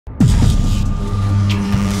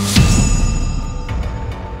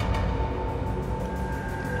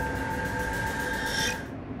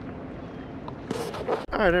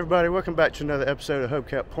Alright everybody, welcome back to another episode of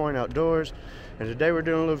Hubcap Point Outdoors. And today we're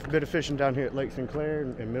doing a little bit of fishing down here at Lake Sinclair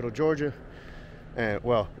in middle Georgia. And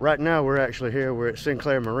well, right now we're actually here, we're at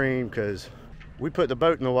Sinclair Marine because we put the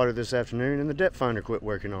boat in the water this afternoon and the depth finder quit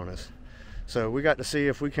working on us. So we got to see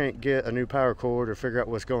if we can't get a new power cord or figure out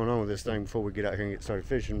what's going on with this thing before we get out here and get started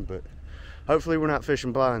fishing. But hopefully we're not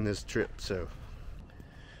fishing blind this trip. So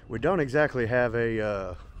we don't exactly have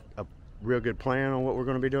a real good plan on what we're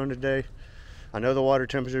going to be doing today. I know the water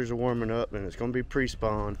temperatures are warming up and it's going to be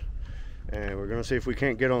pre-spawn, and we're going to see if we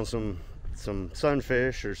can't get on some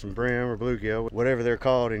sunfish or some brim or bluegill, whatever they're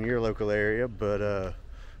called in your local area. But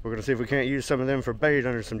we're going to see if we can't use some of them for bait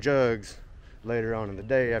under some jugs later on in the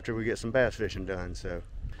day after we get some bass fishing done. So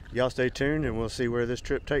y'all stay tuned and we'll see where this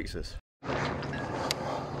trip takes us.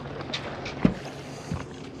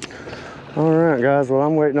 All right guys, well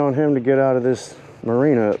I'm waiting on him to get out of this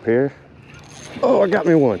marina up here. Oh, I got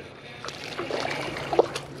me one.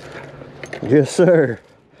 Yes sir,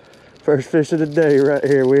 first fish of the day right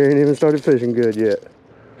here. We ain't even started fishing good yet.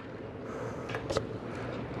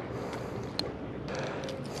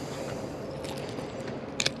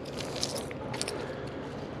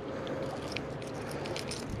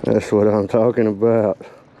 That's what I'm talking about.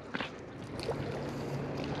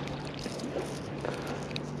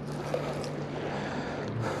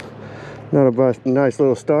 Not a nice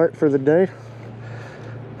little start for the day.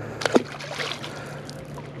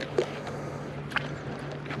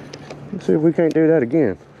 Let's see if we can't do that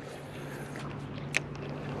again.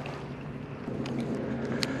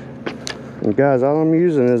 And guys, all I'm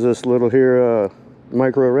using is this little here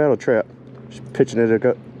micro rattle trap. Just pitching it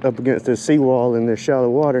up against this seawall in this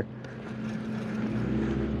shallow water.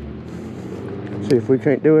 See if we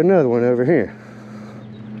can't do another one over here.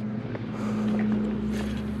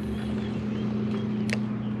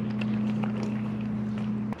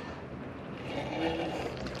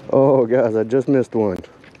 Oh guys, I just missed one.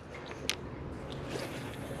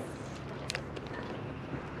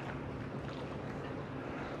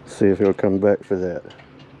 See if he'll come back for that.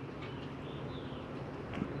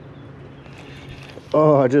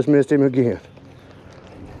 Oh, I just missed him again.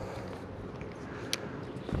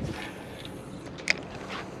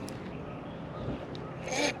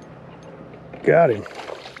 Got him.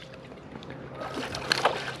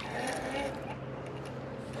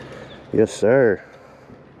 Yes, sir.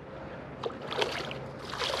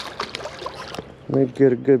 Let me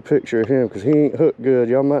get a good picture of him because he ain't hooked good.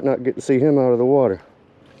 Y'all might not get to see him out of the water.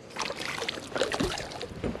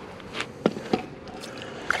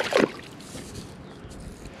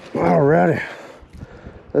 Alrighty,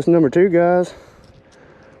 that's number two, guys.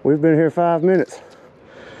 We've been here 5 minutes.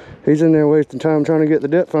 He's in there wasting time trying to get the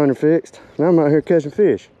depth finder fixed, and I'm out here catching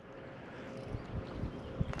fish.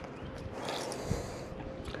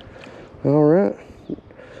 Alright,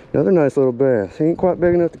 another nice little bass. He ain't quite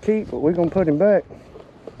big enough to keep, but we're gonna put him back.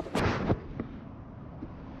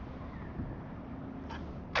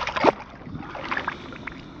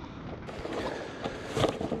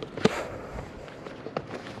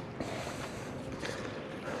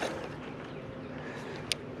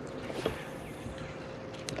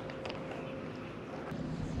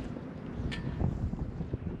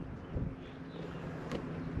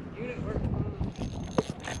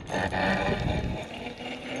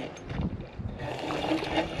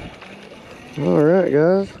 All right,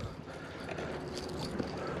 guys.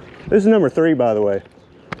 This is number 3, by the way.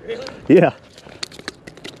 Really? Yeah.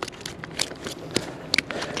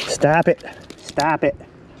 Stop it. Stop it.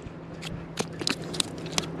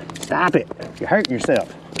 Stop it. You're hurting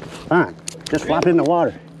yourself. Fine. Just flop it in the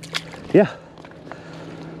water. Yeah.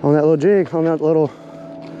 On that little jig, on that little,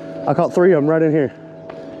 I caught 3 of them right in here.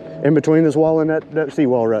 In between this wall and that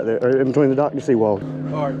seawall right there, or in between the dock and the seawall.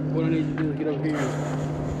 All right, what I need to do is get over here.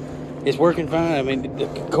 It's working fine. I mean, the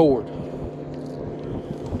cord.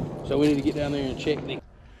 So we need to get down there and check the.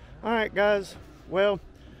 All right, guys. Well,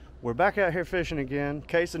 we're back out here fishing again.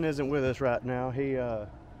 Kason isn't with us right now.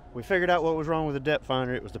 We figured out what was wrong with the depth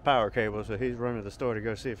finder. It was the power cable, so he's running to the store to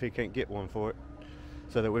go see if he can't get one for it,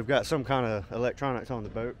 so that we've got some kind of electronics on the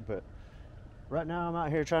boat. But right now I'm out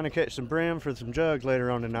here trying to catch some brim for some jugs later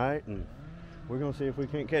on tonight, and we're gonna see if we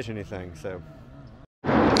can't catch anything. So.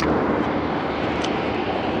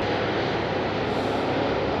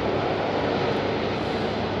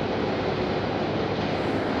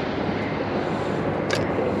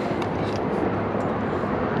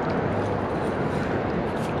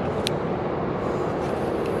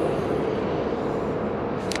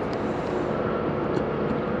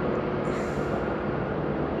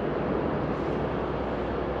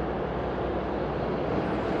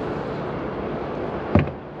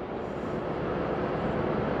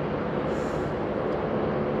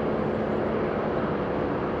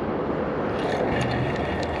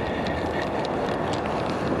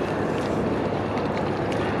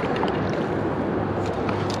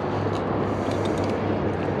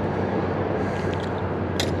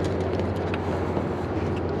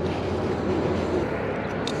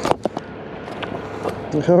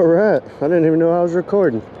 All right, I didn't even know I was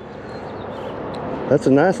recording. That's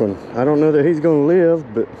a nice one. I don't know that he's gonna live,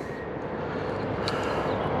 but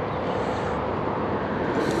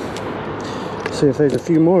see if there's a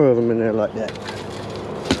few more of them in there like that.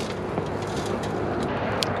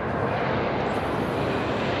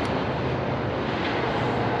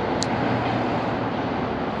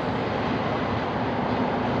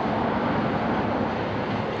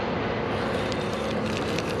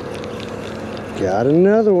 Got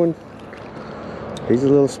another one. He's a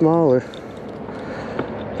little smaller.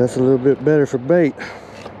 That's a little bit better for bait.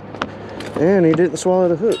 And he didn't swallow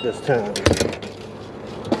the hook this time.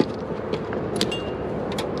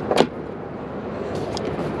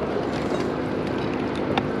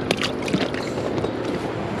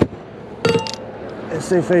 Let's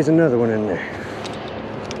see if there's another one in there.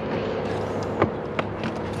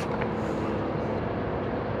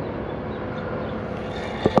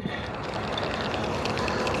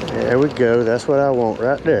 There we go. That's what I want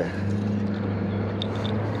right there.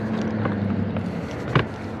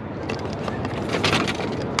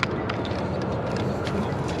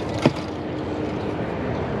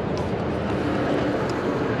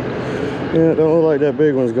 Yeah, it don't look like that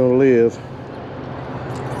big one's gonna live.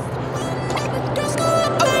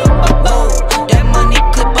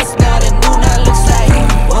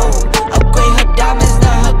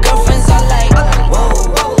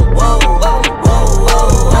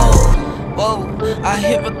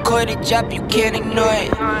 Job, you can't ignore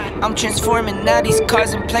it. I'm transforming now these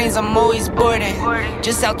cars and planes, I'm always boarding.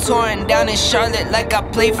 Just out touring down in Charlotte like I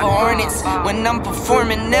play for Hornets. When I'm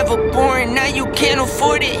performing, never boring, now you can't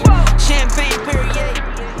afford it. Champagne Perrier.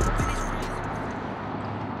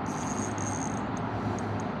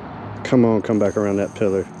 Come on, come back around that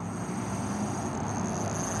pillar.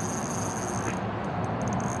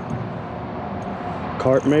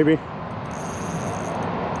 Carp maybe?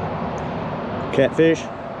 Catfish?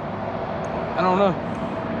 I don't know.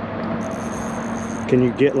 Can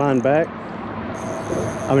you get line back?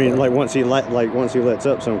 I mean, like once he lets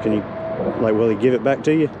up some, can you, like, will he give it back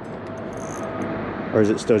to you? Or is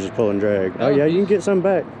it still just pull and drag? Oh yeah, you can get some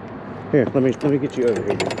back. Here, let me get you over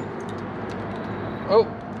here. Oh,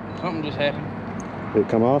 something just happened. Did it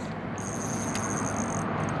come off?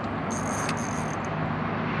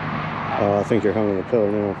 Oh, I think you're hung on the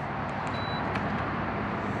pillar now.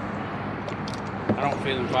 I don't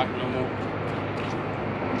feel him fighting no more.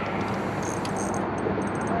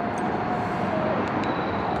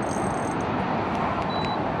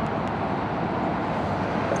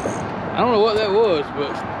 I don't know what that was,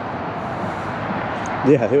 but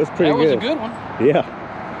yeah, it was pretty good. That was a good one. Yeah.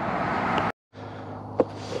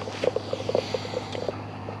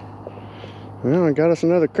 Well, I got us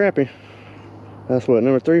another crappie. That's what,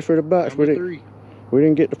 number 3 for the box. Number 3. We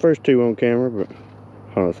didn't get the first 2 on camera, but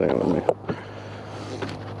hold on a second with me.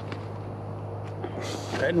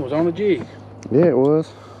 That one was on a jig. Yeah, it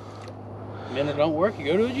was. And then it don't work, you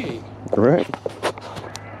go to a jig. Right.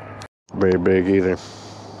 Very big either.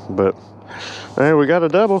 But hey, we got a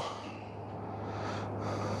double.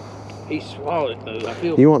 He swallowed it though, I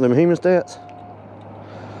feel. You want them hemostats?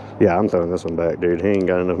 Yeah, I'm throwing this one back, dude. He ain't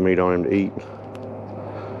got enough meat on him to eat.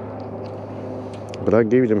 But I can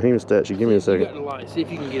give you them hemostats. You give me a second. You got the light. See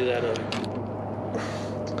if you can get it out of it.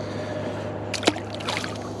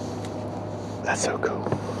 That's so cool.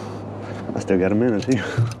 I still got a minute too.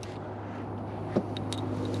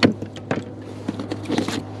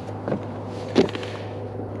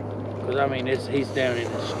 Because I mean, he's down in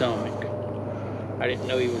his stomach. I didn't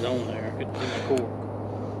know he was on there. I couldn't see my cork.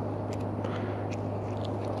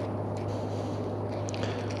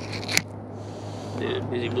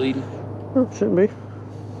 Is he bleeding? Oh, shouldn't be.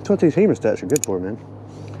 That's what these hemostats are good for, man.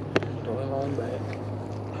 Throw him on back.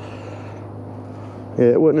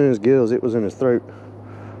 Yeah, it wasn't in his gills, it was in his throat.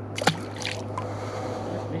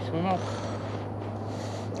 He swim off.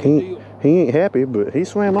 He ain't happy, but he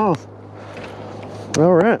swam off.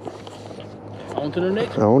 All right. On to the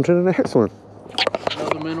next one. On to the next one.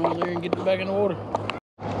 Another minnow on there and get it back in the water.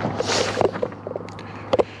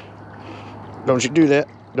 Don't you do that.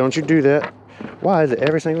 Don't you do that. Why is it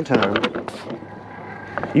every single time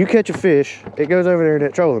you catch a fish, it goes over there in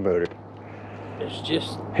that trolling motor? It's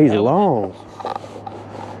just... He's long.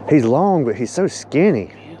 He's long, but he's so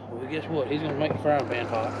skinny. Yeah, well, guess what? He's going to make the frying pan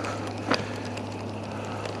hot.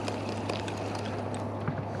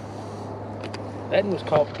 That one was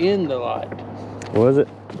caught in the light. Was it?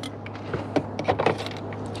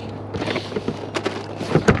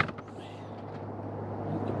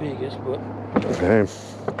 Not the biggest, but Okay.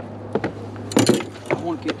 I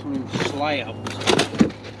want to get some of them slabs.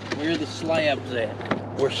 Where are the slabs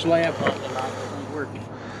at? We're slab hunting tonight, but we working.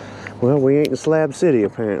 Well, we ain't in Slab City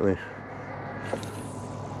apparently.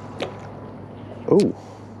 Ooh.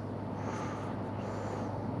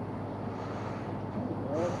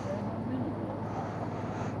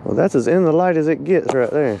 Well, that's as in the light as it gets right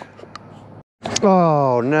there.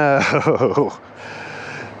 Oh no.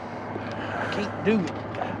 I can't do it.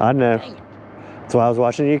 I know. Dang it. That's why I was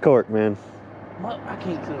watching you cork, man. I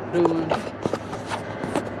can't see what I'm doing.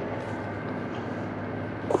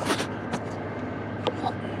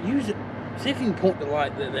 Use it. See if you can point the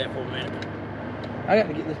light there for a minute. I got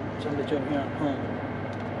to get this some bitch over here home.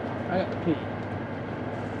 I got to pee.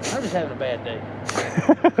 I'm just having a bad day.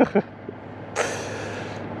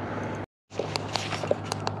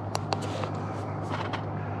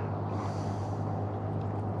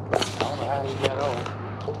 I don't know how he got on.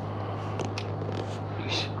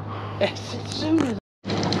 As soon as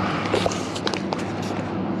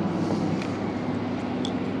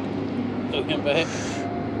throw him back.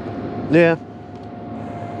 Yeah.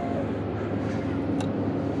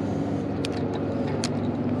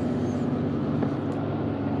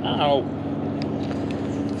 Oh.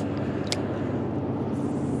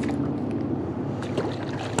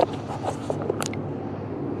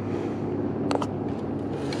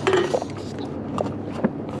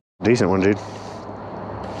 Decent one, dude.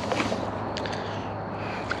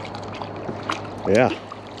 Yeah,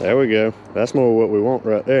 there we go. That's more what we want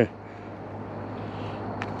right there.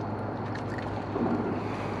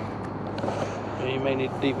 You may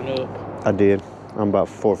need to deepen up. I did. I'm about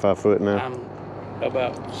 4 or 5 foot now. I'm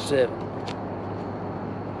about 7.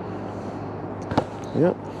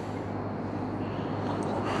 Yep.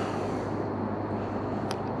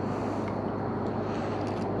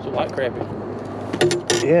 It's a white crappie.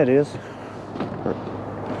 Yeah, it is. I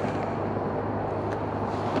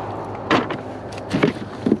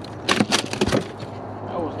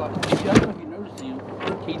was like, I don't know if you noticed him.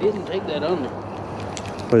 He didn't take that under.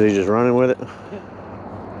 Was he just running with it? Yeah.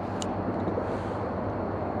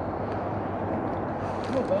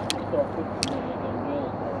 I'm about to start putting some of those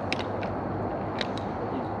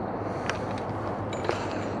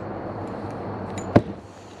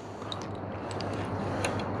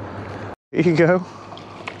jugs. Here you go.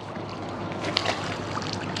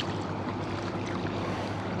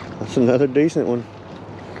 That's another decent one.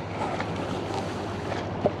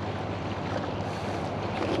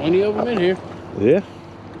 Plenty of them in here. Yeah.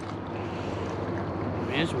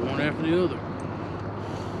 Man, it's one after the other.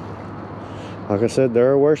 Like I said, there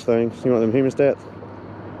are worse things. You want them hemostats?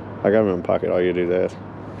 I got them in my pocket. All you do is ask.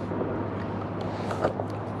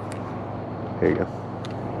 Here you go.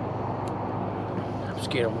 I'm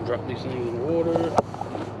scared I'm gonna drop these things in the water.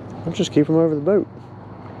 I'll just keep them over the boat.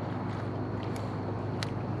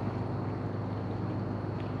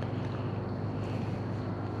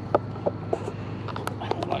 I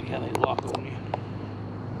don't like how they lock on you.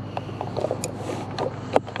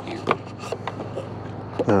 Here.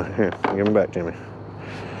 Oh, here. Give them back to me.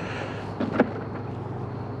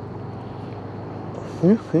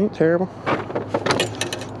 Yeah, he ain't terrible.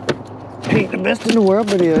 He ain't the best in the world,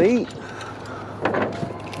 but he'll eat.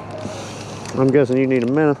 I'm guessing you need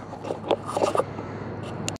a minute.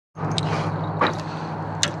 I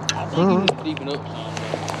think you need to deepen up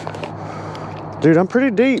some. Dude, I'm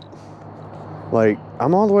pretty deep. Like,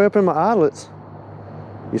 I'm all the way up in my eyelets.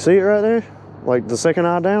 You see it right there? Like the second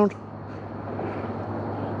eye down?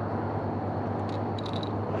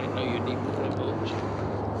 I didn't know you were deep with that much.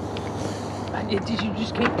 You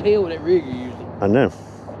just can't tell with that rig you're using. I know.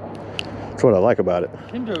 That's what I like about it.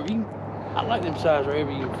 I like them size wherever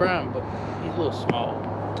you can fry them, but he's a little small.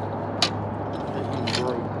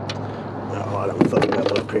 Oh, I don't fuck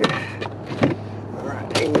that up here.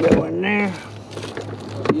 Alright, he can go in there.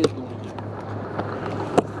 He is going in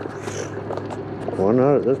there. Well,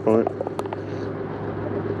 not at this point.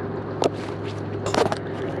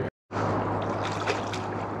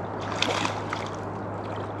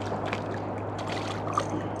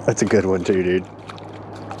 That's a good one too, dude.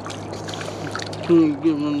 Couldn't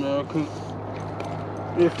give them there.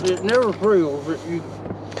 If it never freezes, you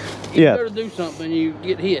better do something, you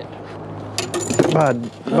get hit. By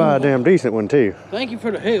a damn decent one too. Thank you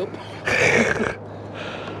for the help.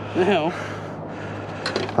 Now,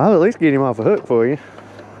 I'll at least get him off a hook for you.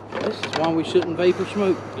 this is why we shouldn't vape or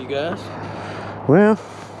smoke, you guys. Well,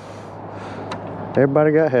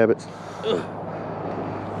 everybody got habits. Ugh.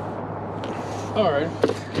 All right.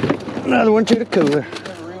 Another one to the cooler.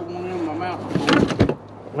 Got a real one in my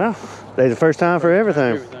mouth. Well, they're the first time for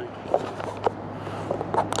everything.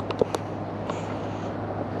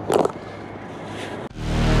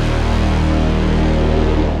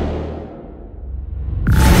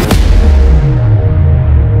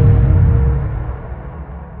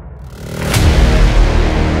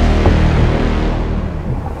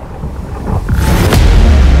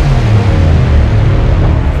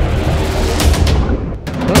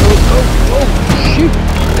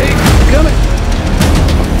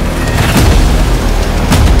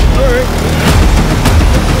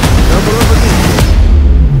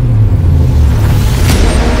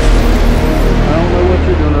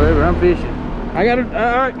 Fishing. I got it. All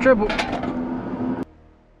right, triple.